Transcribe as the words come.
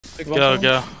Go,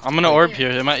 go. I'm gonna orb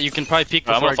here. You can probably peek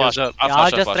before it goes up. I'll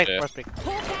just strike first pick.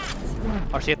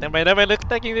 Oh shit, never mind, look,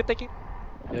 taking.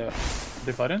 Yeah.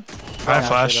 They fighting? I have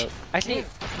flash. I see.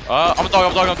 I'm a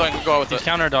dog. Go out with it. He's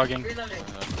counter dogging.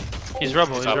 He's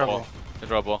rebel, he's rebel. He's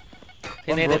rebel.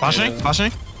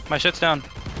 Flashing? My shit's down.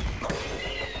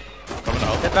 Coming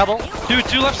out. Hit rebel.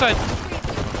 Two left side.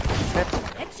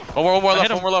 One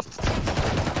more left.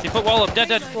 He put wall up, dead.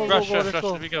 Go, Rush.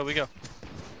 We go.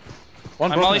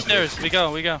 One I'm broken. Molly stairs. We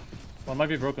go. One might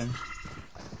be broken.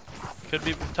 Could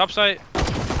be top side.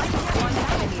 One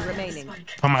enemy remaining.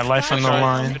 Put my life on the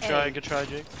line. Good try,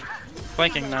 Jake.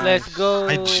 Flanking now. Let's go.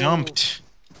 I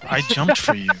jumped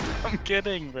for you. I'm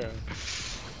kidding, bro.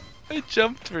 I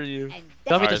jumped for you.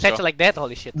 Don't me to set you like that,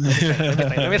 holy shit. Let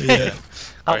me Yeah.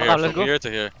 Let's go. Here to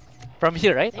here. From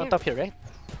here, right? On top here, right?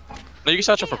 No, you can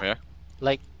satchel from here.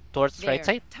 Like, towards right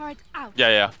side?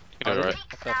 Yeah. You can do it right.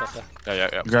 Okay.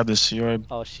 Yeah. Grab this. You're.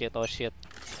 Oh shit.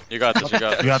 You got this. You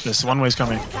got this. One way's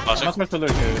coming. Not much to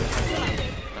lurk here.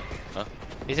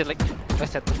 Is it like,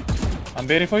 what's that? I'm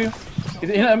waiting for you.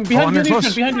 I'm behind you,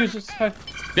 close. behind you. Just hi.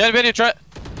 Behind you, Trent.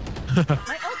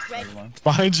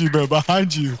 Behind you, bro.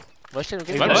 Behind you. What should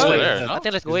we He might be still there, no? I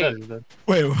think let's go He's in. dead, he's dead.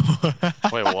 Wait.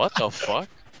 Wait, what the fuck?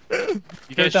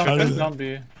 You guys Down, tripping? down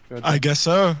B. Good. I guess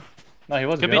so. No, he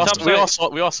wasn't. Could be top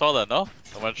side. We all saw that, no?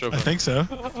 I'm not sure. I think so.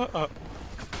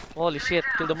 Holy shit,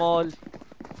 kill them all.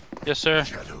 Yes, sir.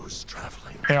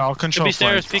 Hey, I'll control Could be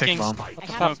stairs, flank. Take peeking. bomb. What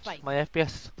the fuck? My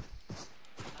FPS.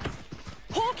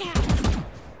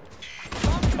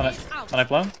 Can I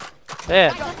plan?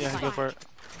 Yeah. Yeah, go for it.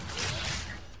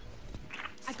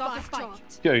 I got the spike.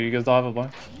 Yeah, you guys don't have a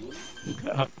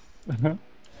plan.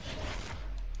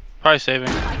 Probably saving.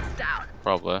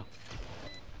 Probably.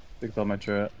 Think about my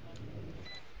turret.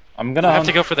 I'm I gonna have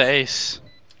to go for the ace.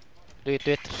 Do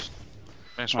it.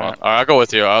 Thanks, man. Alright, I'll go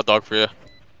with you. I'll dog for you.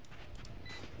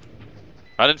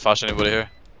 I didn't flash anybody here.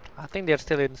 I think they're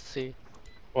still in C.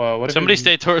 Well, what if Somebody you-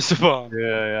 stay towards the bomb.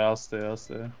 Yeah, I'll stay.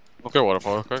 Okay,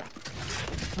 waterfall real quick.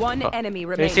 One enemy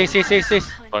remaining. See.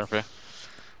 Flying for you.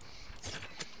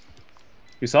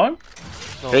 You saw him?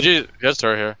 No. KG, he has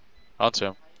turret here. I don't see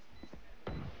him.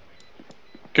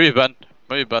 Could be bent.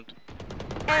 Maybe bent.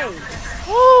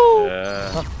 Woo!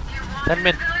 Yeah. 10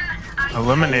 min.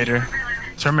 Eliminator.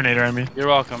 Terminator, I mean. You're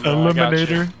welcome, bro. I got you.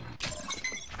 Eliminator.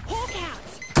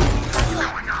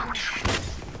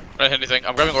 I didn't hit anything.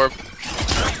 I'm grabbing orb.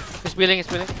 He's wheeling.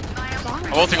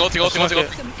 I'm ulting.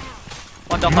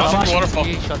 One down. Waterfall.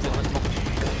 He shot him.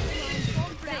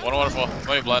 One waterfall.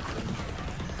 Maybe blind.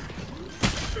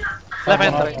 Left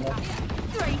hand.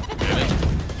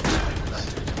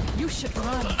 You should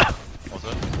run.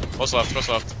 Close left.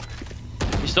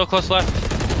 He's still close left.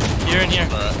 Here and here.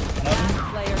 Alright.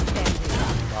 Player standing.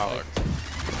 Wow.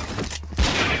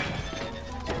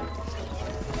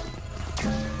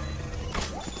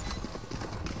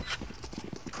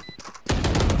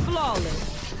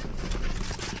 Flawless.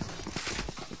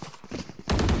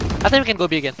 I think we can go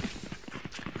B again.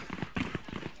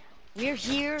 We're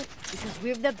here because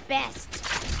we're the best.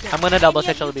 I'm gonna double Any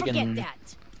of satchel you B again. forget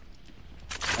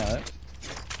that. Alright.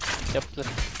 Yep.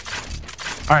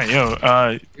 Alright,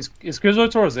 yo. Is Grizzly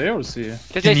towards A or C?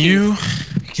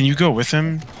 Can you go with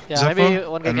him? Yeah, Xeppa? maybe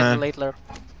one guy And can then- later.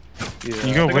 Yeah. Can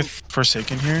you go with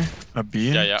Forsaken here? A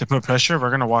B? Yeah. To put pressure? We're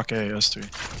gonna walk A, us three.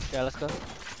 Yeah, let's go.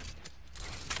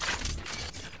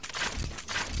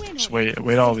 Just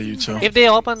wait all of you two. If they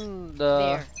open the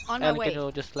There, on my L, way. can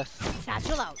you just left?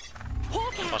 Satchel out.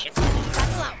 Flashing.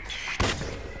 Satchel out.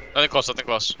 Nothing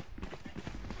close.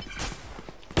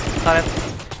 Current.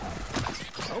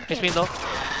 It's window.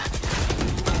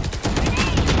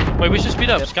 Wait, we should speed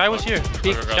up. Sky was here.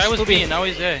 Peek. Sky was B, and now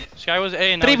he's A. Sky was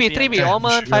A, and now 3B, he's B. 3B.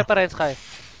 Omen, 5 para Sky.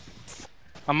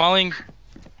 I'm mauling.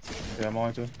 Yeah, I'm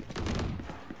on to.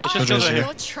 It's just kills right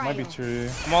here. Might be true.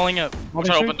 I'm mauling up. I'm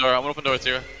trying to open door. I'm gonna open door with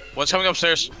you. One's coming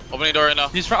upstairs. Opening door right now.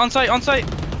 He's on site.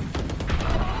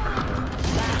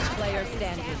 Player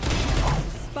standing.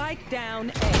 Spike down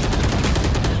A.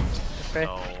 Okay.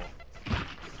 No.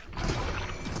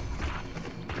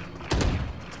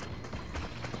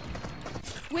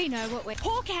 We know what we're.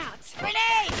 Hawk out.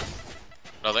 Grenade.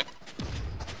 Nothing.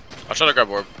 I'll try to grab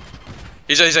orb.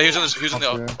 He's in the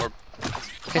orb.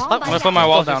 Okay, I'm I'm gonna put my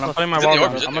wall down. I'm putting my Is it wall the orb?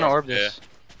 down. Is it I'm the gonna orb? orb this.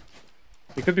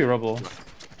 He could be rebel.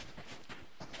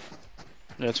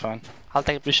 Yeah, it's fine. I'll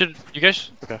take it. We should. You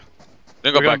guys? Okay.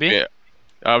 Then go We're back. going B? Yeah.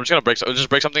 I'm just gonna break. Just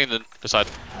break something and then decide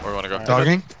where we wanna go.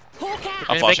 Dogging? Hawk out. I'm Can you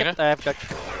make flashing it? it. I have judge.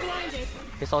 Blinded.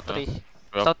 He's out 3. Yeah.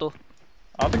 He's out 2.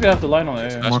 I don't think they have the line on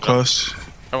A. More close.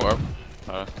 Come orb.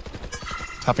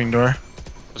 Tapping door.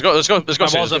 Let's go. My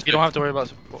C, wall's let's up. You don't have to worry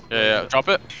about Yeah. Drop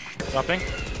it. dropping.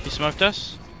 He smoked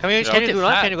us. Can you Yeah. can you go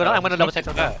down? Fat, Can you go down? bro. I'm gonna He's double fucking check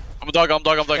on that. fat. I'm a dog. Yeah, I'm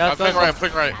picking go, right. go. I'm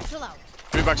picking right. Battle out.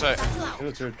 Be backside. Battle out. Give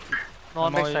it to her. No,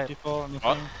 on Molly, backside. default, on the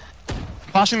What? phone.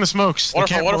 Flashing the smokes. They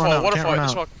can't Waterfall. run out, Waterfall. can't run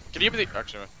Waterfall. out. Smoke. Can you give me the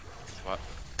actually? What?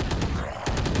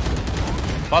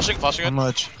 Flashing How it.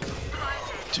 much?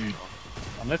 Dude,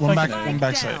 I'm not one back, flanking one A.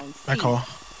 backside. Back hall.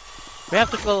 We have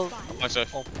to go. Nice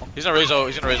save. Oh, He's in a Rezo.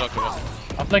 He's in a Rezo. Come on.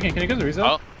 I'm flanking. Can you get the reset?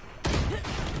 Oh.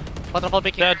 waterfall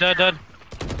picking. Dead. Water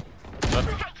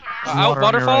Out on your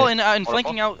waterfall right. and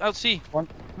flanking out C.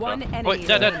 One enemy Wait,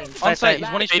 dead. remaining. On site. Side. He's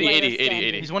 1 HP.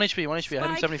 80. He's 1 HP. 1 HP. I had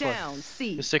him Spike 74. down,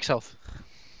 C. He's 6 health.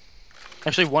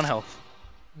 Actually, 1 health.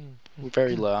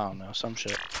 Very low. I don't know. Some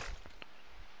shit.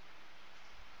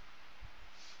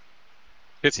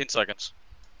 15 seconds.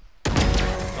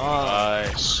 Oh.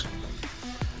 Nice.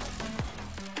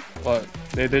 What?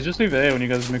 They just leave A when you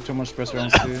guys make too much pressure on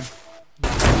C.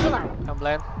 I'm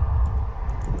blind.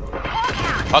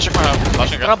 Flashing for him.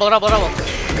 Flashing again. Rubble.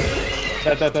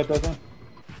 Dead.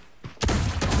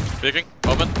 Peeking.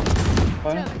 Open.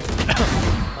 Fine.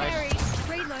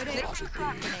 Reloaded.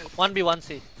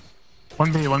 1B1C.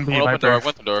 1B, Open Viper. door.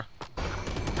 Went the door.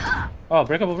 Oh,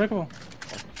 breakable.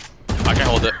 I can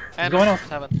hold it. And going off.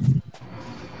 7.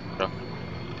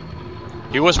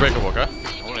 He was breakable, okay?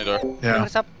 Only door. Yeah.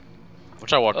 Favorites up.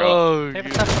 Watch out, walk out. Oh,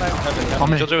 Favorites up. Right. On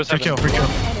me. Killjoy was Free heaven. kill, free kill.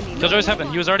 Enemy Killjoy was heaven.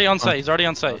 He was already on site. He's already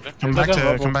on site. Okay. Come There's back like a to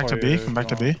bubble B. for Come back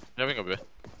to you, B. Yeah, we can go B.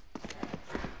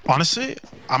 Honestly,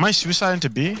 I might suicide into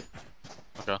B.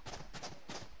 Okay.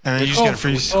 And then you just get a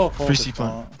free C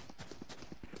plant.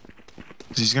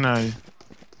 He's gonna.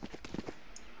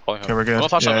 Calling him. Okay, we're good. Don't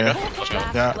flash on me, Yeah, okay? Let's go.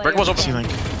 Last Yeah. player Break was open. C link.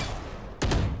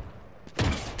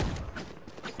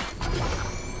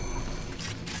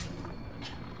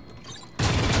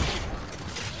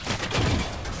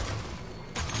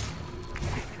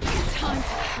 Time to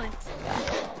hunt.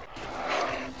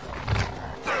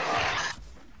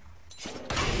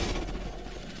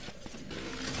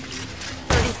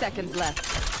 seconds left.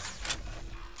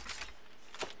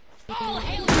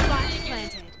 Spike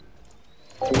planted.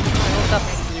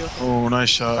 Oh, nice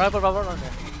shot. Rubber.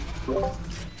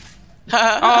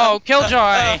 Oh,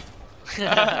 Killjoy!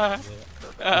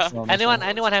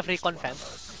 Anyone have recon fan?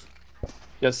 Can I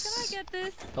Yes. get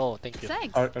this? Oh, thank you.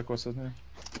 Thanks. Arc was in there.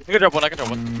 I can drop one, I can drop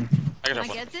one. Mm, I can Can I drop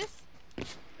one. get this?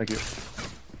 Thank you.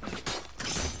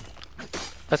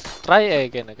 Let's try A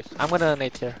again, I guess. I'm gonna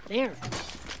nade here. There.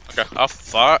 Okay, I'll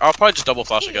probably just double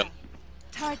flash again.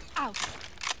 Tag out.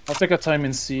 I'll take a time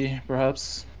in C,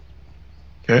 perhaps.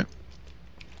 okay.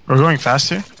 We're going fast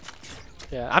here.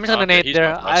 Yeah, I'm just gonna Okay, nade he's there.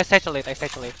 not I fast. satellate.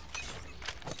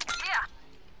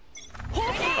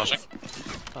 Flashing.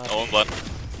 No one blood.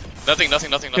 Nothing.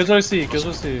 Killjoy C,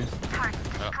 Killjoy C.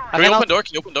 Can you open door?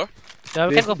 Can you open door? Yeah,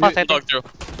 we can go fast, I Dog think.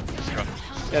 through.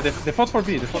 Yeah, they fought for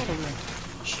B, they fought for B.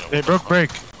 Shit, They broke break.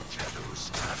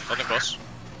 nothing close.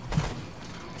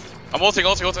 I'm ulting.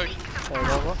 Go.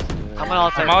 I'm on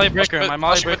outside. My Molly breaker, my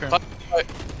Molly Flash mid, breaker. flash-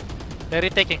 They're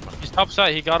retaking. He's top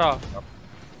side, he got off.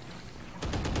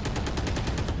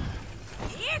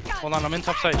 Hold on, I'm in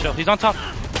top side, chill. He's on top.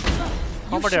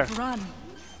 Over there. Run.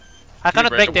 I cannot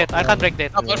break break that. I can't break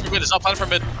that. Stop planning for mid. Stop planning for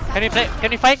mid. Can we play?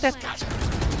 Can we fight that?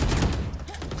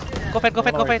 Go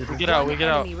fed. We get out, we get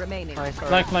out. Enemy remaining. Nice.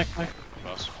 Flank.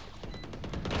 Close.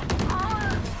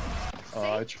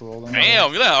 Oh, I trolled him.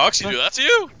 Damn, you let Oxy do that to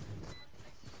you?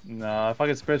 Nah, I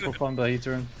fucking sprayed for fun, but he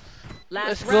turned. Last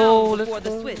Let's round go, before let's the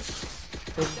go. switch.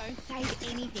 Don't say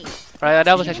anything. Right,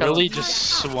 that was a shot. Really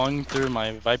just swung through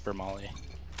my Viper Molly.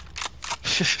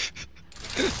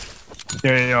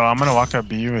 Yo, I'm gonna walk up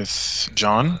B with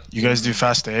John. You guys do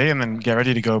fast A and then get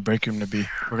ready to go break room to B.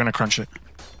 We're gonna crunch it.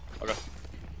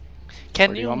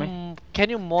 Can Or do you want me? can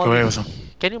you Go away molly? with him.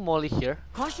 Can you molly here?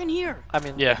 Caution here. I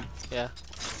mean, Yeah.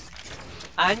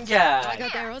 I Anja.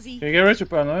 got there, Ozzy. Can you get ready to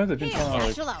paranoia? They've been Here, trying to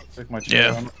like, chill out. take my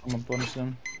chair. Yeah. I'm gonna punish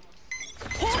them.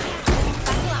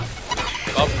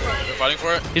 Up. They're fighting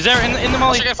for it. He's there in the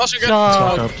Molly. Flash again. Let's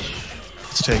walk Shot. up.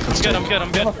 Let's take. Let's I'm take. good,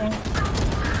 I'm good.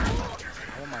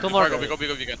 Two more. Go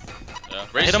again. Yeah.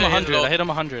 I hit him 100, I hit him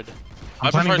 100. I'm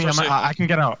I planning prefer B. to I can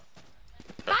get out.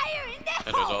 Fire in there.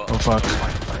 End result. Oh fuck.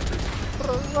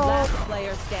 Last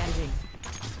player standing.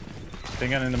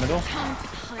 Thing in the middle.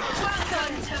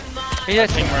 He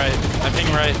just Ping right, I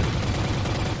ping right.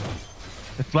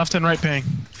 It's left and right ping.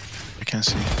 I can't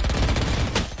see.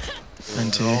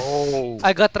 NT.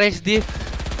 I got race diff.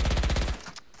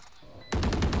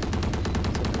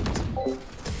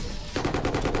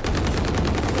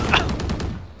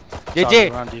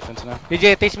 JJ, We're on defense now.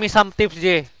 JJ, teach me some tips,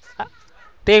 J.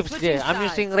 Tips, Switching J. I'm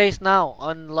sides. using race now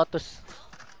on Lotus.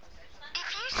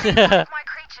 Yeah,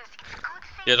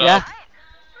 Yeah.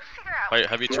 Wait,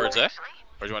 heavy towards A? Or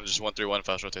do you want to just 1-3-1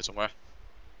 fast rotate somewhere?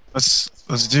 Let's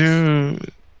do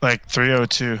like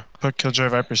 302. Put Killjoy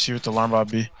Viper C with alarm bot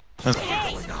B.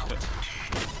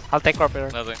 I'll take corp here.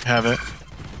 Nothing. Have it.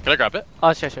 Can I grab it?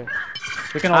 Oh, sure.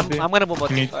 We can all be. I'm gonna move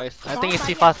out Need- guys. I think it's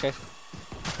C fast, guys.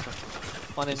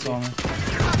 One in B.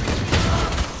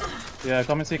 Yeah,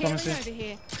 come and see, come and see. Over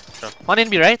here. One in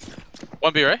B, right?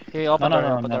 1B, right? He No, opened no, door,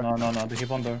 no, open no, door. no, no, the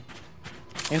hip on door.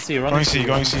 In C, run. Going C,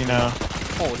 going C now.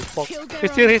 Holy fuck. Killed their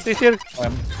He's here, he's here.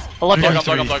 A lot Dog,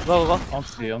 more. I'm dog. Go. On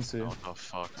C, on C. Oh,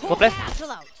 fuck. Go play.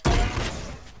 Satchel out.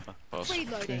 Close.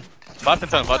 Reloading. 5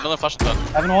 and 10, another flash and 10.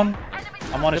 Heaven one.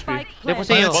 I'm on HP. Spike They planted.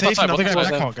 pushing you. It's safe, outside, another guy both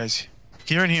outside. back hall, guys.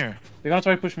 Here and here. They're gonna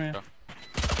try to push me.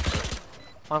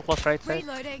 One close right side.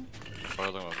 Reloading.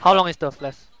 How long is the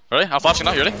flash? Ready? I'm flashing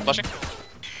now, you ready? Flashing?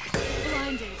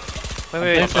 Blinded.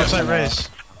 Wait. Upside raise.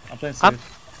 I'm playing Up.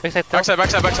 safe. Backside.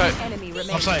 Backside. Enemy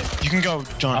remaining. Upside. You can go, I'm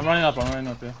John. running up,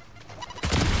 yeah.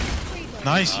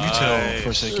 Nice util for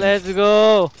a second. Let's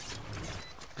go.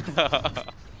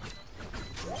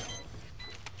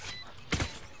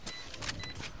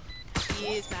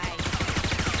 Cheers, mate.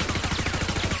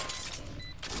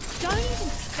 Don't even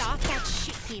start that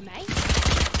shit here, mate.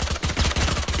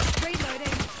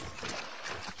 Reloading.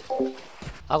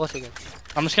 I'll go second.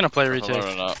 I'm just gonna play I'm retake.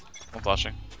 running up. I'm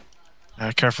flashing.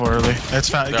 Careful early. It's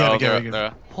fat. Get it.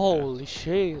 There. Holy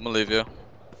shit. I'm gonna leave you.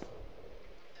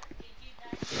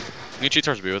 You cheat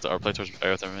towards B with or play towards A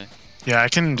with everything. Yeah, I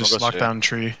can just go lock straight. down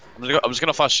tree. I'm just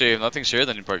gonna flash shave. Nothing's here,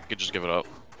 then you could just give it up.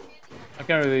 I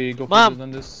can't really go Mom. further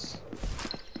than this.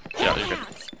 Yeah, you're good.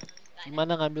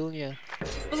 Gimana ngambil niya?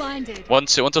 Blinded. One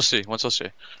to C.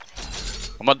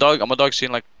 I'm a dog C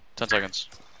in like 10 seconds.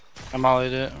 I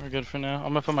mollied it. We're good for now. I'm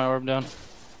gonna put my orb down.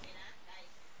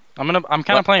 I'm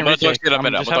kind of playing I'm gonna retake. dog skate a I'm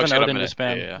minute, just I'm gonna having dog Odin to skate a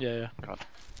spam. minute. Yeah.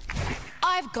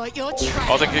 I've got your trail.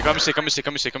 Oh, thank you. Come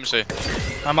see.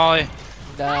 I'm molly.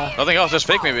 Da. Nothing else, just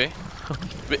fake maybe.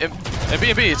 And B,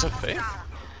 it's a fake.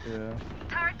 Yeah.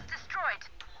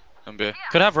 And B.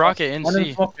 Could have rocket in One in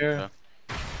C. top here.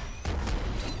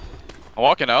 I'm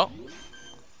walking out.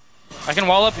 I can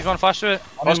wall up if you want to flash to it.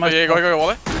 Oh, yeah, go,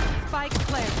 Wally. Spike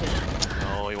planted.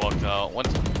 Oh, he walked out. One.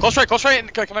 Close right, in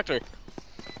the connector.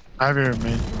 I have your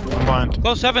main. I'm blind.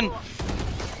 Close 7.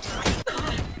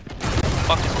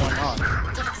 Fuck is going on?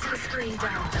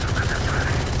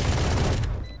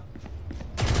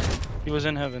 He was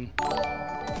in heaven.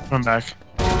 I'm back.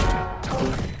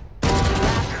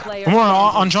 Player One more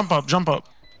standing. on jump up.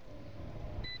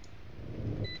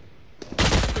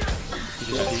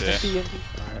 Yeah.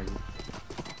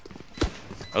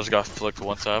 I just got flicked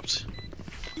one tapped.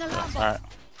 Alright.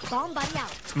 Bomb buddy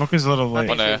out. Smoke is a little late.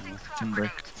 One A. Can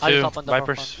break. I'll 2. top on the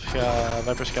Viper front. Sky.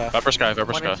 Viper Sky. Viper Sky.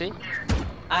 One in C.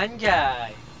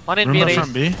 Anjay. One in B Remember raise.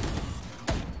 from B?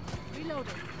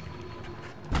 Reloading.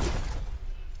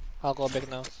 I'll go back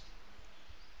now.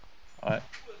 Alright.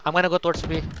 I'm gonna go towards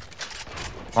B.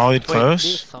 Molly Wait, B close.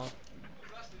 is sound.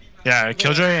 Yeah,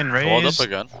 Killjoy and Hold Raze. up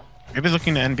again. Maybe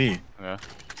looking to NB. Yeah.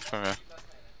 Okay.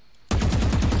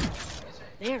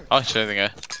 There. I don't see anything, eh?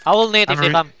 I will nade if they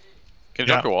come. Can you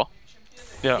jump your wall?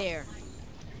 Yeah. There.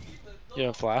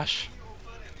 Yeah, flash.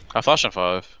 I flashed in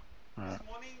 5. I'm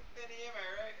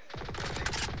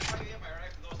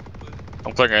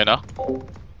clicking right now.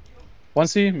 One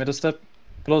C, middle step.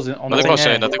 Close in on Nothing the close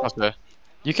wall. A, nothing close A.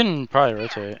 You can probably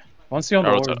rotate. One C on the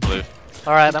I wall. rotate, I believe.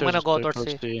 Alright, I'm There's gonna a go split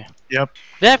towards C. C. Yep.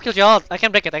 They have killed you all. I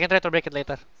can break it. I can try to break it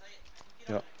later.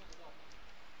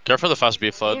 Care for the fast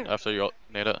B flood after you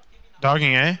nade it.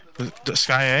 Dogging A. The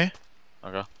Sky A.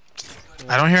 Okay.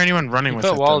 I don't hear anyone running You with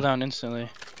put it. wall though. down instantly.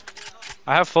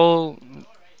 I have full.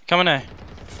 Coming A.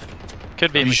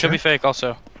 Could be. Are you Could sure? be fake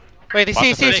also. Wait,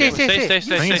 see. Stay. I think Stay.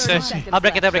 it's C. I'll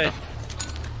break it. Grenade.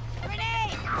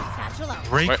 Satchel out.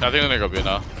 Break. Wait, I think I'm gonna go B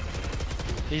now.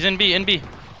 He's in B. B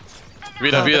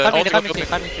They're there. coming C. Oh,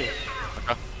 Coming C.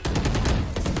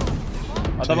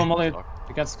 I double molly.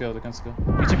 They can't scale. I'm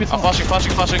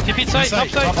flashing. TP side.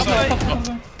 Top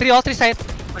side. 3, all 3 side.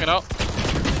 Bring it out.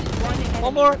 One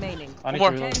enemy more. remaining. I need More.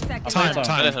 to reload. 10 seconds. Time.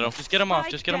 I didn't hit him. Just get him off.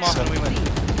 Just get him off and we win.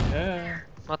 Yeah.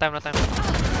 No time.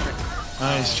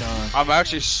 Nice, John. I'm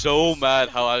actually so mad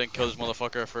how I didn't kill this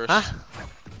motherfucker at first. Huh?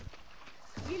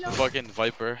 The fucking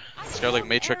Viper. This guy like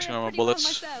matrixing on my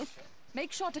bullets.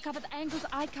 Make sure to cover the angles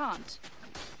I can't.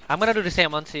 I'm gonna do the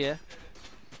same on C, yeah?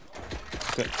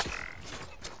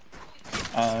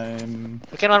 I'm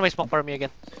You can one way smoke for me again.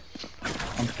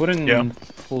 putting Yeah.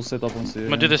 full setup on C. I'm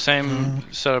gonna do the same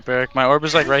setup, Eric. My orb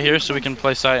is like right here, so we can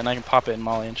play sight and I can pop it in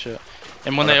molly and shit.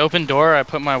 And when they open door, I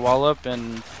put my wall up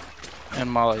and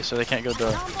molly, so they can't go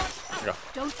door.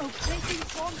 Don't overplacing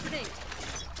swarm grenade.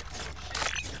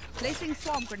 Placing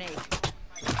swarm grenade.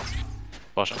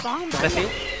 Flash. Let's see.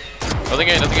 Nothing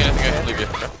A. Leave you.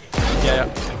 Okay. Yeah.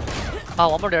 Oh,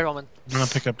 one more there, Roman. I'm gonna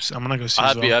pick up. I'm gonna go see.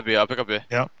 I'll B. I'll pick up B.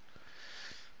 Yep.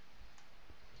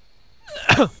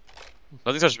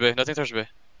 Nothing touch B.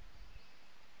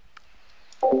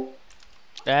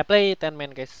 Yeah, I play 10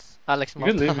 man, guys. Alex, You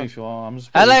can leave me if you want. I'm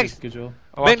just Alex! schedule.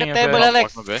 Bring the table,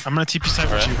 Alex. I'm gonna TP side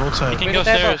with you. Hold You side. can Bring go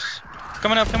the table. stairs.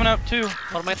 Coming up, 2.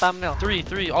 For my thumbnail.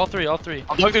 3, all three. I'm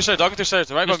dogging through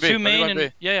stairs. Right, There's going B. 2 main Going B.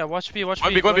 and yeah, watch B.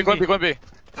 Going B.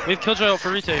 We have Killjoy out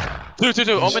for retake.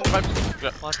 2. Omen.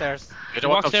 Yeah. One stairs. Don't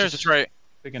Walk walk stairs. upstairs. Right.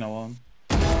 Picking a one.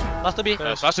 Last to be.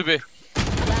 Yes, last to B.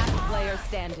 Last player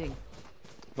standing.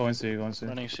 Go and see.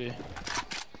 Running C.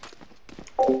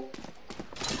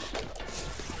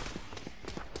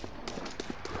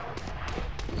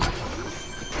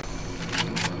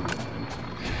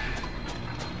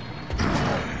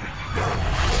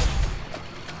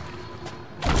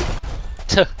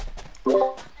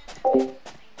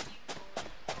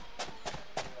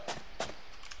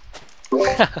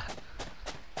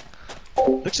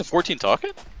 Looks at 14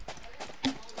 talking?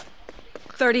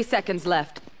 30 seconds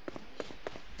left.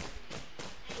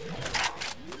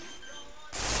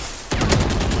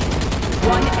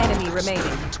 One enemy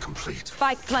remaining. Complete.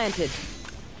 Spike planted.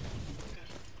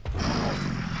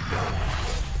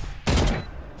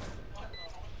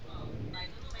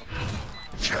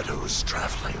 Shadows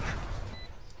traveling.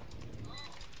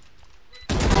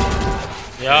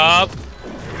 Yup.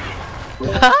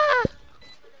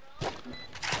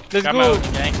 Let's Got go. my ult,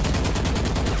 gang.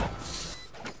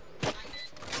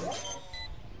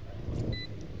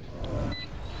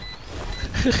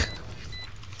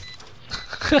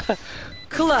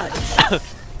 Clutch.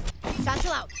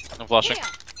 Satchel out. I'm flashing.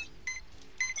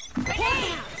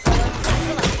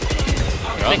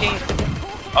 Taking.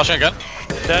 Flashing again.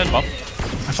 Dead. Bump.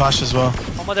 I flashed as well.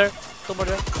 One more there. Two more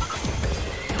there.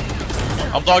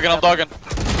 I'm dogging.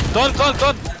 Done.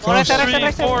 One right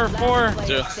there, 3, 4. Player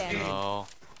Two. standing. No.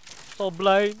 So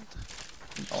blind.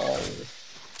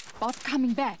 Bot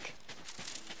coming back.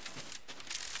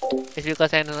 It's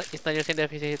because it's not using the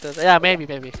PC. Yeah,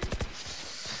 maybe.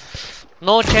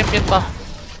 No champion buff.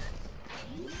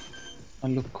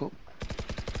 And look cool.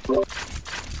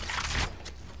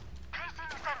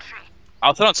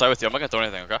 I'll sit on side with you. I'm not gonna throw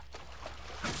anything, okay?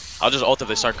 I'll just ult if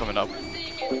they start coming up.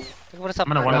 What is up?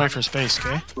 I'm gonna one way for space.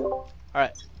 Okay.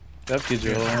 Alright. That gives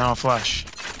you. And I'll flash.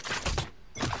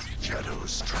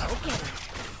 Shadows traveling.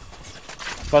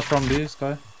 Flash from B,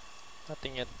 Sky.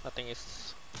 Nothing yet. Nothing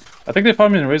is. I think they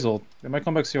farm in Raze ult. They might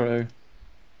come back C or A.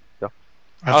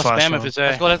 I'll flashed spam well. if it's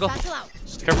Let's A. go. Satchel out.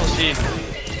 Careful C.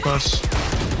 Close.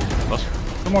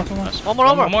 Two more. One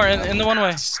more. One more in the one way.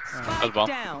 That's bomb.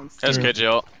 Down. Here's KJ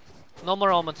ult. No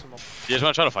more almonds. You guys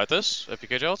wanna try to fight this? If you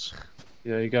KJ ults?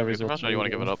 Yeah, you got Raze ult. Or you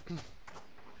wanna give it up?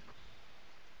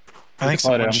 I think Fight it,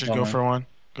 someone I'm should go coming. for one.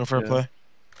 Go for a Yeah. play.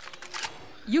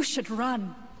 You should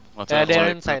run. Yeah, they're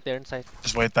inside.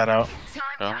 Just wait that out.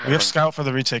 We have scout for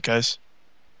the retake, guys.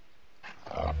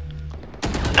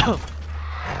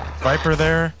 Viper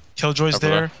there. Killjoy's Viper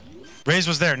there. Raze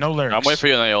was there. No lurks. I'm waiting for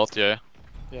you in the ult, yeah.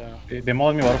 Yeah. They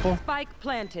mauling me waterfall. Spike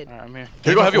planted. Alright, I'm here.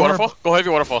 Here, go heavy orb. waterfall. Go heavy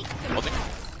waterfall. Ulting.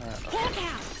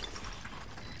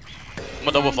 I'm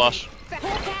gonna double flash.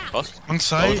 Flash. One Double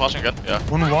sight. flashing again, yeah.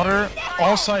 One water.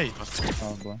 All sight.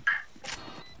 Oh boy.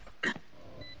 I'm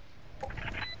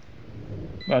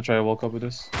gonna try to walk up with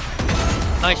this.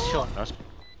 Nice shot. Nice.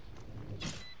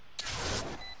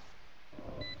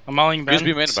 I'm mauling Use Ben.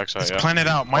 B main backside, Let's yeah. plan it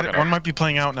out. Okay. One might be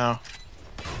playing out now.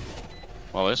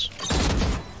 Well, this.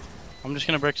 I'm just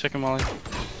gonna break second molly.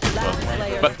 Last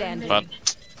player But- standing. Fun.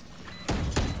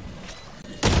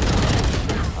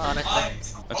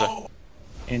 Nice. That's it.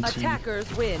 Into.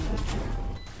 Attackers win.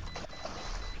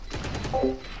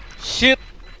 Shit.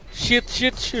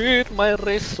 My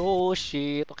race so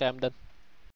shit. Okay, I'm done.